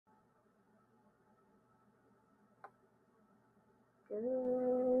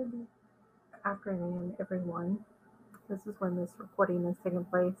Good afternoon, everyone. This is when this recording is taking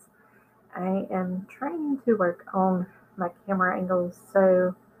place. I am trying to work on my camera angles,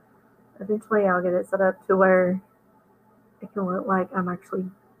 so eventually I'll get it set up to where it can look like I'm actually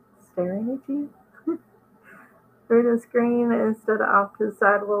staring at you through the screen instead of off to the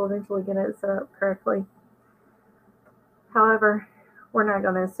side. We'll eventually get it set up correctly. However, we're not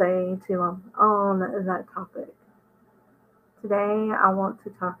going to stay too long on that topic. Today, I want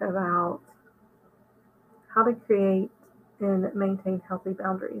to talk about how to create and maintain healthy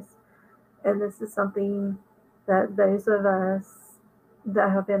boundaries. And this is something that those of us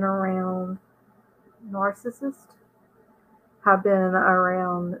that have been around narcissists, have been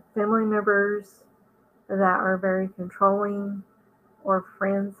around family members that are very controlling, or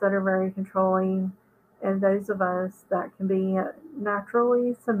friends that are very controlling, and those of us that can be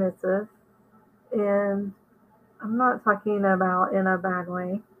naturally submissive. And I'm not talking about in a bad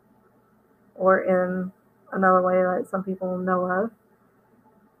way or in another way that some people know of.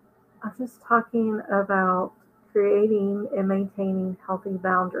 I'm just talking about creating and maintaining healthy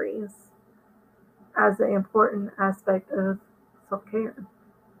boundaries as an important aspect of self-care,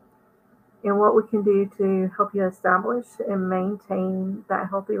 and what we can do to help you establish and maintain that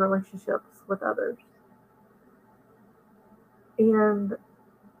healthy relationships with others. And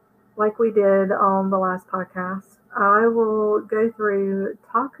like we did on the last podcast, I will go through,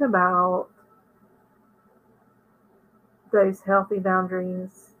 talk about those healthy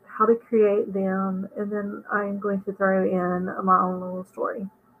boundaries, how to create them, and then I'm going to throw in my own little story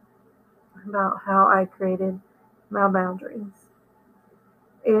about how I created my boundaries.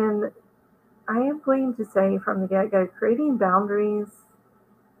 And I am going to say from the get-go, creating boundaries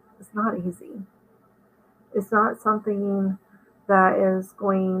is not easy. It's not something that is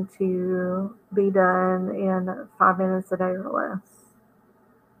going to be done in 5 minutes a day or less.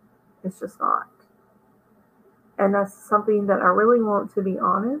 It's just not. And that's something that I really want to be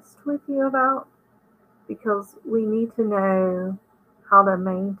honest with you about, because we need to know how to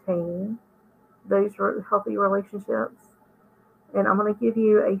maintain those healthy relationships. And I'm going to give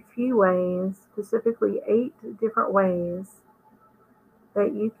you a few ways, specifically 8 different ways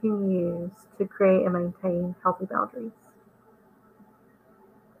that you can use to create and maintain healthy boundaries.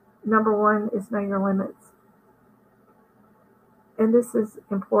 Number 1 is know your limits. And this is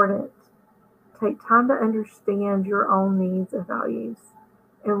important. Take time to understand your own needs and values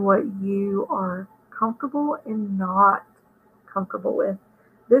and what you are comfortable and not comfortable with.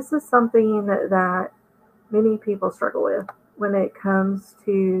 This is something that many people struggle with when it comes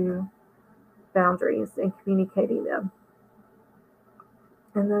to boundaries and communicating them.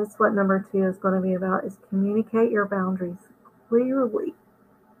 And that's what number 2 is going to be about, is communicate your boundaries clearly.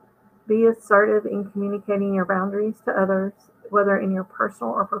 Be assertive in communicating your boundaries to others, whether in your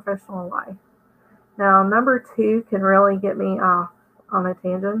personal or professional life. Now, number 2 can really get me off on a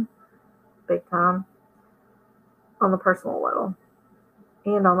tangent, big time, on the personal level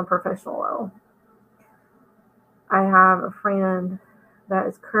and on the professional level. I have a friend that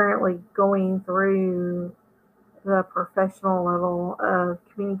is currently going through the professional level of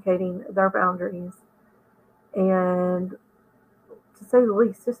communicating their boundaries, and to say the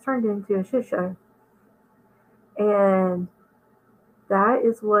least, this turned into a shit show. And that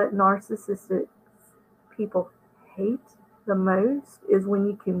is what narcissistic people hate the most, is when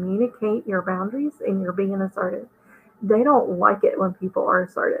you communicate your boundaries and you're being assertive. They don't like it when people are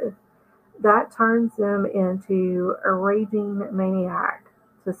assertive. That turns them into a raging maniac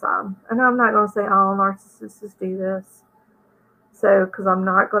to some. And I'm not going to say all narcissists do this, so, because I'm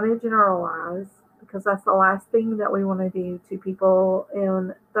not going to generalize, because that's the last thing that we want to do to people,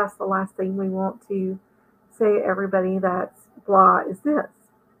 and that's the last thing we want to say everybody that's blah is this.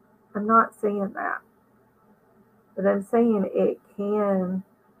 I'm not saying that, but I'm saying it can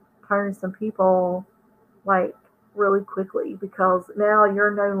turn some people like really quickly, because now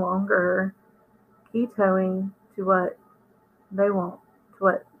you're no longer keytoing to what they want, to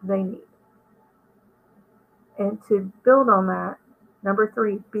what they need. And to build on that, number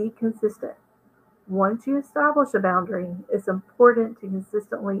 3, be consistent. Once you establish a boundary, it's important to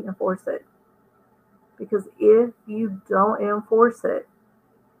consistently enforce it. Because if you don't enforce it,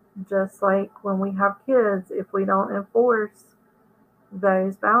 just like when we have kids, if we don't enforce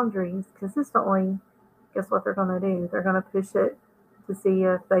those boundaries consistently, guess what they're going to do? They're going to push it to see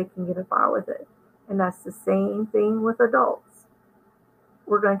if they can get by with it. And that's the same thing with adults.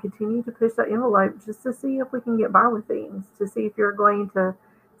 We're going to continue to push that envelope just to see if we can get by with things, to see if you're going to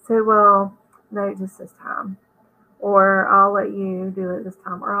say, well, no, just this time, or I'll let you do it this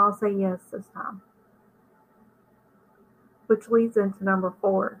time, or I'll say yes this time. which leads into number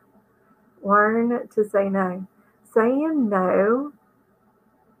 4. Learn to say no. Saying no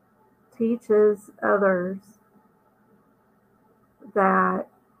teaches others that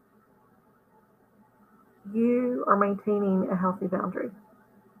you are maintaining a healthy boundary.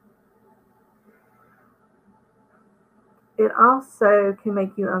 It also can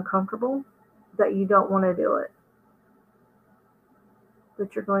make you uncomfortable that you don't want to do it,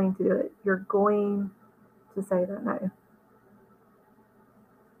 but you're going to do it. You're going to say that no.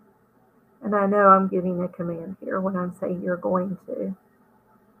 And I know I'm giving a command here when I'm saying you're going to.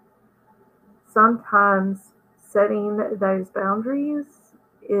 Sometimes setting those boundaries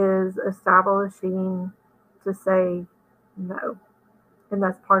is establishing to say no. And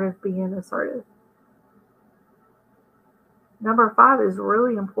that's part of being assertive. Number 5 is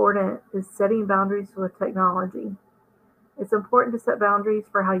really important, is setting boundaries with technology. It's important to set boundaries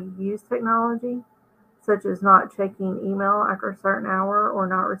for how you use technology, such as not checking email after a certain hour or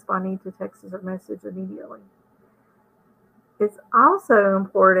not responding to texts or messages immediately. It's also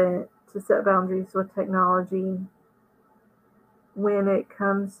important to set boundaries with technology when it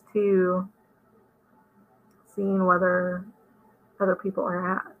comes to seeing whether other people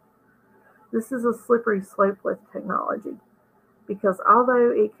are at. This is a slippery slope with technology, because although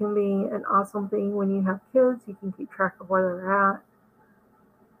it can be an awesome thing when you have kids, you can keep track of where they're at,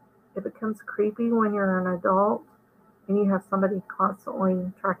 it becomes creepy when you're an adult and you have somebody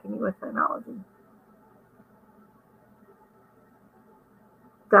constantly tracking you with technology.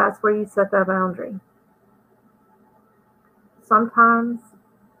 That's where you set that boundary. Sometimes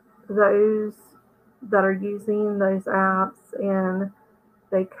those that are using those apps and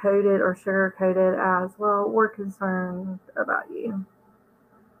they code it or sugarcoat it as, well, we're concerned about you,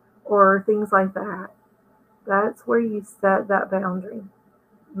 or things like that. That's where you set that boundary.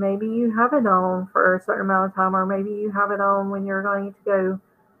 Maybe you have it on for a certain amount of time, or maybe you have it on when you're going to go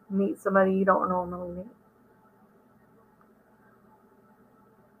meet somebody you don't normally meet.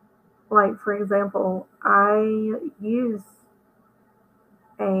 Like, for example, I use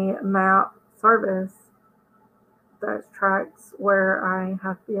a map service that tracks where I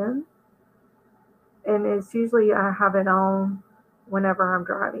have been, and it's usually I have it on whenever I'm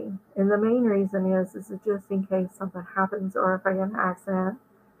driving. And the main reason is just in case something happens, or if I get an accident,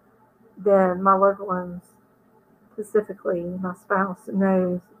 then my loved ones, specifically my spouse,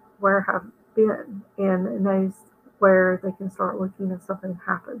 knows where I've been and knows where they can start looking if something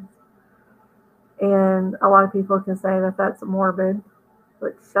happens. And a lot of people can say that that's morbid,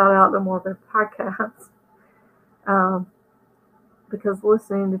 but shout out to Morbid Podcasts. Because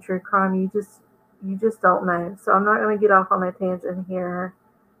listening to true crime, you just don't know. So I'm not going to get off on a tangent here.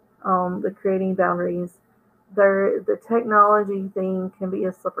 The creating boundaries, the technology thing can be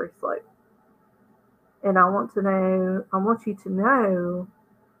a slippery slope, and I want you to know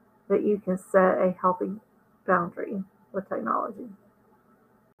that you can set a healthy boundary with technology.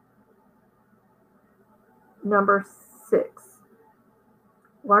 Number 6,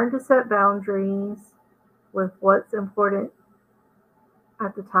 learn to set boundaries with what's important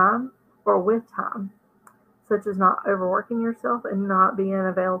at the time or with time, such as not overworking yourself and not being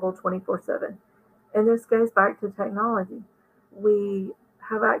available 24/7. And this goes back to technology. We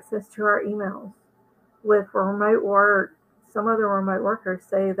have access to our emails. With remote work, some of the remote workers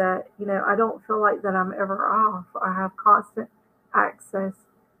say that, I don't feel like that I'm ever off. I have constant access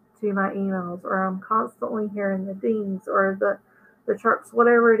to my emails, or I'm constantly hearing the dings or the chirps,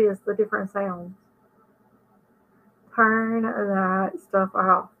 whatever it is, the different sounds. Turn that stuff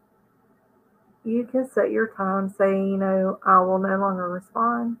off. You can set your time, say, I will no longer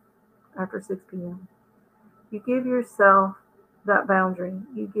respond after 6 p.m. You give yourself that boundary.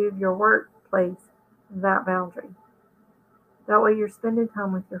 You give your workplace that boundary. That way you're spending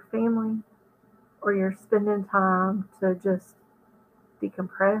time with your family, or you're spending time to just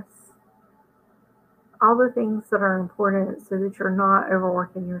decompress. All the things that are important so that you're not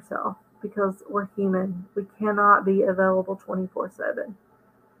overworking yourself, because we're human. We cannot be available 24/7.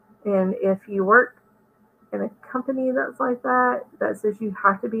 And if you work in a company that's like that says you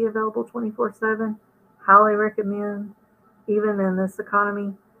have to be available 24/7, highly recommend, even in this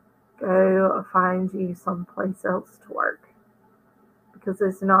economy, go find you someplace else to work, because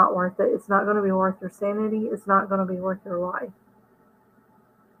it's not worth it. It's not going to be worth your sanity. It's not going to be worth your life.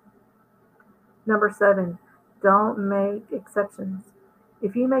 Number 7, don't make exceptions.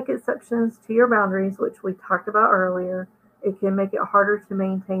 If you make exceptions to your boundaries, which we talked about earlier, it can make it harder to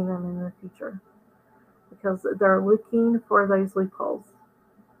maintain them in the future, because they're looking for those loopholes.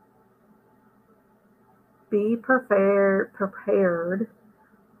 Be prepared.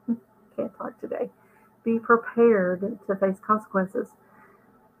 Can't talk today. Be prepared to face consequences.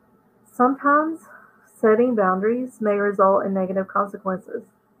 Sometimes setting boundaries may result in negative consequences.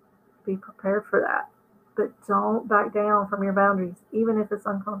 Be prepared for that. But don't back down from your boundaries, even if it's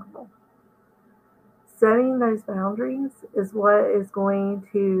uncomfortable. Setting those boundaries is what is going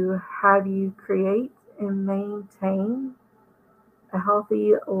to have you create and maintain a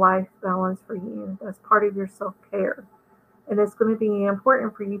healthy life balance for you. That's part of your self-care. And it's going to be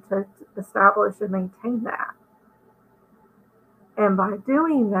important for you to establish and maintain that. And by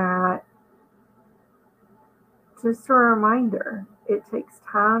doing that, just a reminder, it takes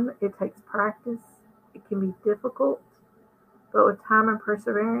time, it takes practice, it can be difficult, but with time and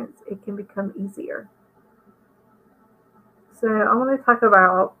perseverance, it can become easier. So I want to talk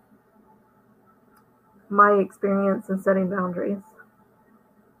about my experience in setting boundaries.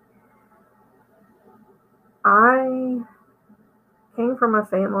 I came from a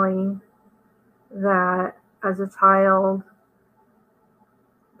family that, as a child,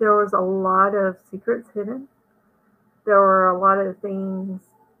 there was a lot of secrets hidden. There were a lot of things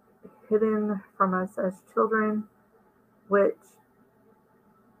hidden from us as children, which,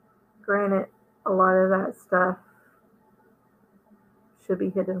 granted, a lot of that stuff should be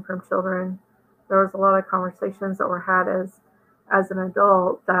hidden from children. There was a lot of conversations that were had as an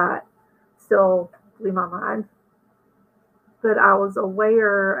adult that still blew my mind. But I was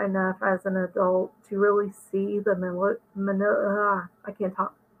aware enough as an adult to really see I can't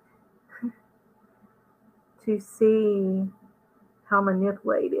talk, to see how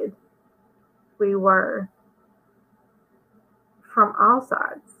manipulated we were from all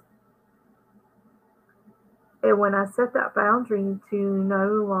sides. And when I set that boundary to no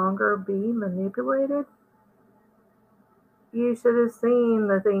longer be manipulated, you should have seen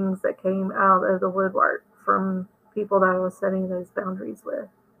the things that came out of the woodwork from people that I was setting those boundaries with.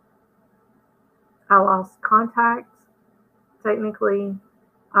 I lost contact. Technically,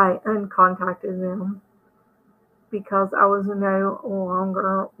 I uncontacted them because I was no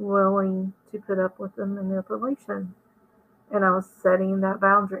longer willing to put up with the manipulation. And I was setting that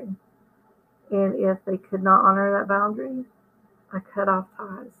boundary. And if they could not honor that boundary, I cut off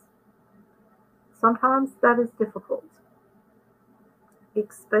ties. Sometimes that is difficult,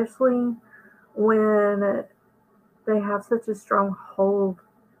 especially when they have such a strong hold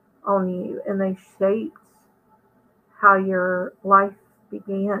on you and they shaped how your life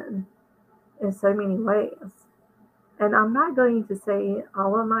began in so many ways. And I'm not going to say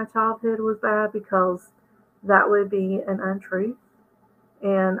all of my childhood was bad because that would be an untruth.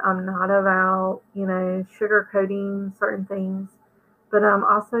 And I'm not about, sugarcoating certain things. But I'm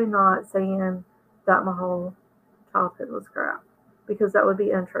also not saying that my whole childhood was crap because that would be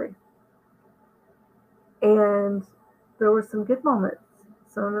untrue. And there were some good moments,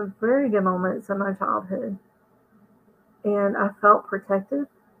 some very good moments in my childhood. And I felt protected.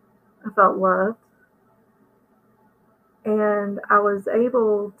 I felt loved. And I was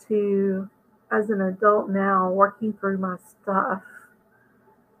able to, as an adult now, working through my stuff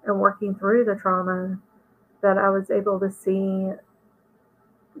and working through the trauma, that I was able to see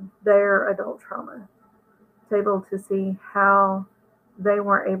their adult trauma. I was able to see how they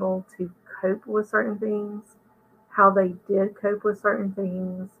weren't able to cope with certain things, how they did cope with certain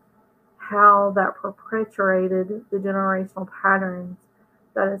things, how that perpetuated the generational patterns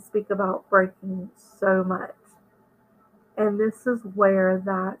that I speak about breaking so much. And this is where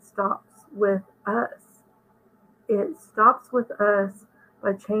that stops with us. It stops with us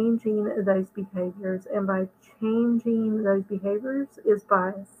by changing those behaviors. And by changing those behaviors is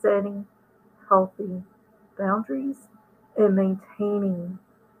by setting healthy boundaries and maintaining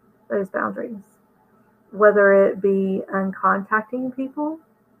those boundaries. Whether it be uncontacting people,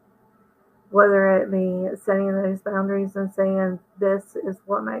 whether it be setting those boundaries and saying, this is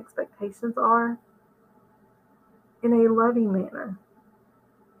what my expectations are, in a loving manner,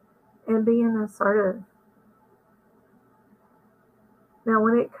 and being assertive. Now,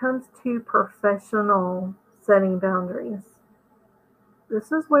 when it comes to professional setting boundaries,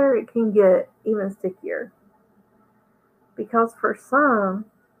 this is where it can get even stickier. Because for some,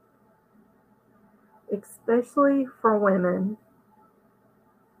 especially for women,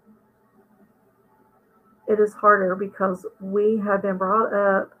 it is harder because we have been brought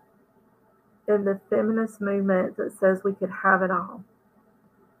up in the feminist movement that says we could have it all.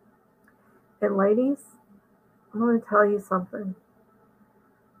 And ladies, I'm going to tell you something.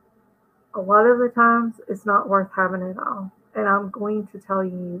 A lot of the times, it's not worth having it all. And I'm going to tell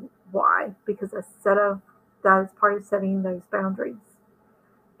you why. Because that is part of setting those boundaries.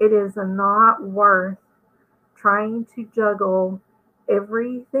 It is not worth trying to juggle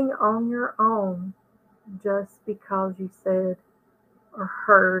everything on your own just because you said or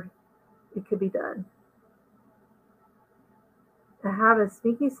heard it could be done. I have a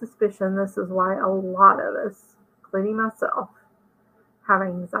sneaky suspicion this is why a lot of us, including myself, have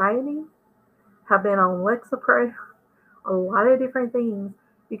anxiety, have been on Lexapro, a lot of different things,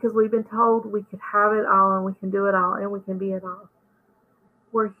 because we've been told we could have it all and we can do it all and we can be it all.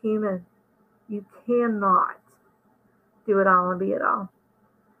 We're human. You cannot do it all and be it all,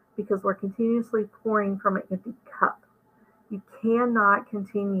 because we're continuously pouring from an empty cup. You cannot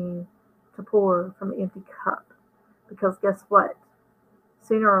continue to pour from an empty cup, because guess what?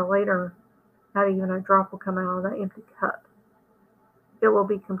 Sooner or later, not even a drop will come out of that empty cup. It will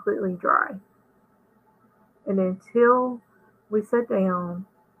be completely dry. And until we sit down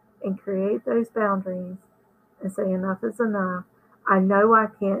and create those boundaries and say enough is enough, I know I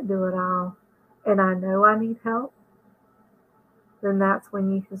can't do it all, and I know I need help, then that's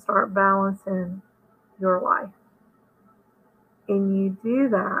when you can start balancing your life. And you do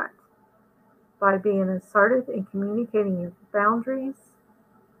that by being assertive and communicating your boundaries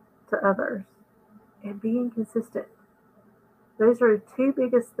to others and being consistent. Those are the two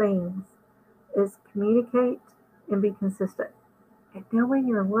biggest things, is communicate and be consistent. And knowing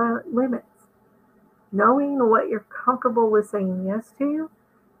your limits, knowing what you're comfortable with saying yes to,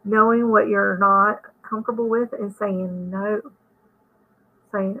 knowing what you're not comfortable with and saying no,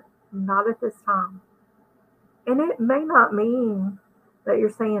 saying not at this time. And it may not mean that you're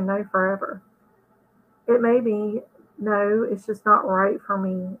saying no forever. It may be, no, it's just not right for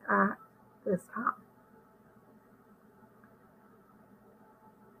me at this time.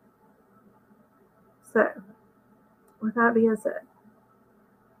 So, with that being said,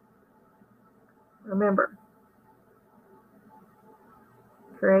 remember,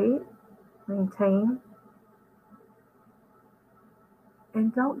 create, maintain,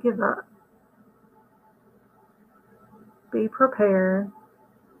 and don't give up. Be prepared,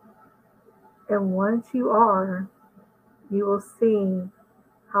 and once you are, you will see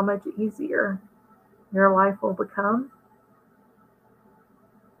how much easier your life will become,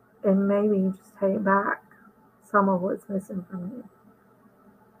 and maybe just take back some of what's missing from you.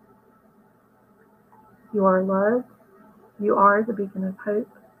 You are loved, you are the beacon of hope,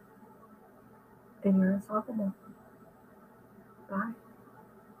 and you're unstoppable. Bye.